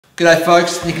G'day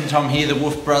folks, Nick and Tom here, the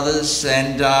Wolf Brothers,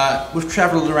 and we've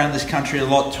travelled around this country a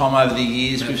lot, Tom, over the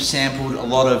years. We've sampled a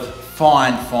lot of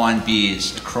fine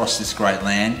beers across this great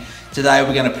land. Today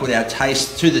we're going to put our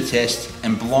taste to the test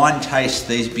and blind taste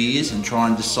these beers and try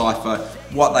and decipher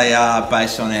what they are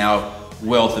based on our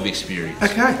wealth of experience.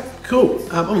 Okay, cool.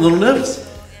 I'm a little nervous.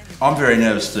 I'm very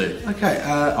nervous too. Okay.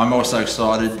 I'm also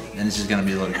excited, and this is going to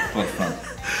be a lot of fun.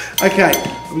 Okay,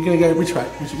 we're going to go which way?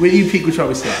 Where do you pick which way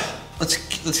we start?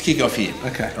 Let's kick off here.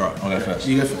 Okay. All right, I'll go first.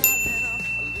 You go first.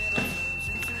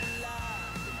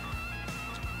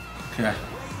 Okay.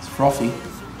 It's frothy.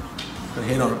 Got a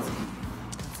head on it.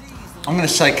 I'm going to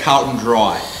say Carlton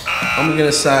Dry. I'm going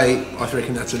to say, I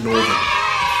reckon that's a Northern.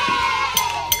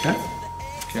 Okay.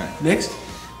 Okay. Next.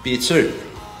 Beer 2.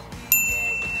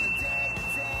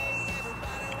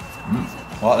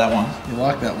 I like that one. You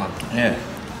like that one? Yeah.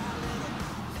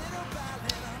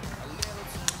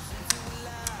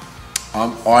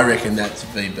 I reckon that's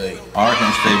VB. I reckon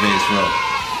it's VB as well.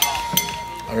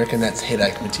 I reckon that's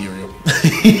headache material.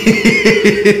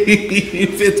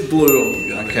 If it's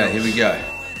blue, I'm Okay, here we go.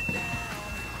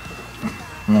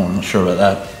 Oh, I'm not sure about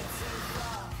that.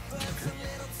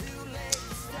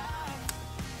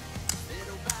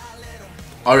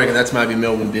 I reckon that's maybe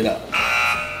Melbourne Bitter.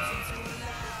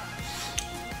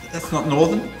 That's not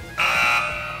Northern?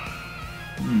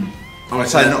 I'll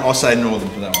say Northern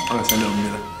for that one. I'm going to say Melbourne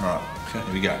Bitter. Alright, okay,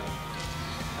 here we go.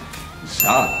 It's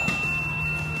hard.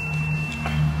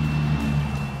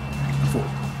 4.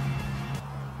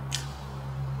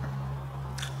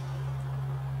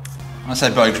 I say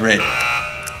Boag's Red.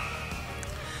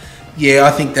 Yeah,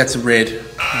 I think that's a red.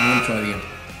 I'm going to try it again.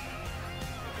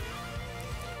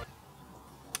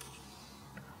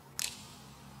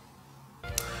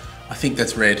 I think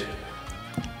that's red.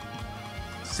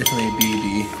 It's definitely a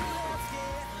beer.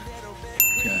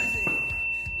 Okay.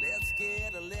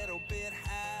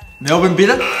 Melbourne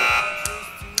Bitter?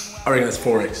 I reckon that's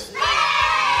 4X.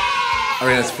 I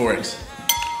reckon that's 4X.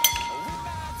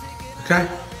 Okay.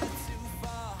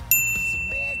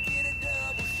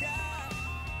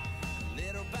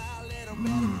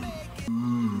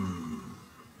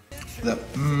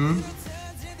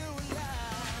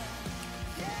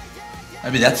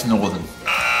 Maybe that's Northern.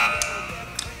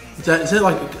 Is that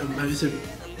like maybe it's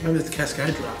a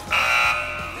Cascade draft?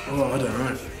 Oh, I don't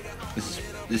know. This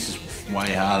is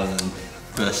way harder than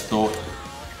first thought.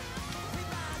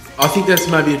 I think that's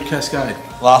maybe a Cascade.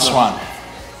 Last one.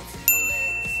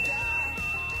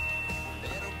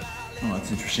 Oh,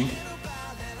 that's interesting.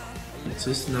 It's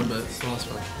this number. It's the last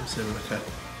one. 7. Okay.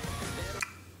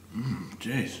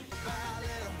 Jeez.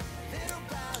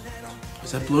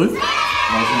 Is that blue? Yeah.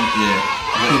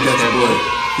 I think that's blue.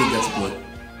 I think that's blue.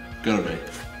 Gotta be.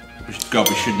 God,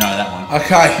 we should know that one.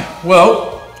 Okay.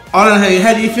 Well, I don't know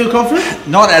how do you feel confident?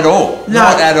 Not at all. No,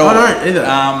 Not at all. I don't either.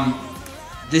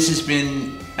 This has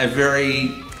been a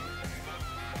very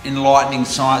enlightening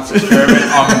science experiment.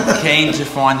 I'm keen to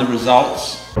find the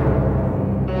results. Way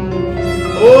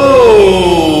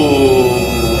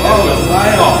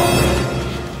off.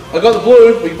 I got the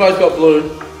blue. We both got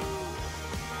blue.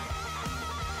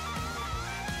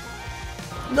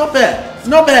 Not bad.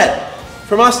 Not bad.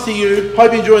 From us to you.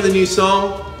 Hope you enjoy the new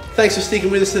song. Thanks for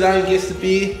sticking with us today and Guess the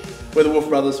Beer. We're the Wolf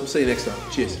Brothers. We'll see you next time.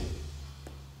 Cheers.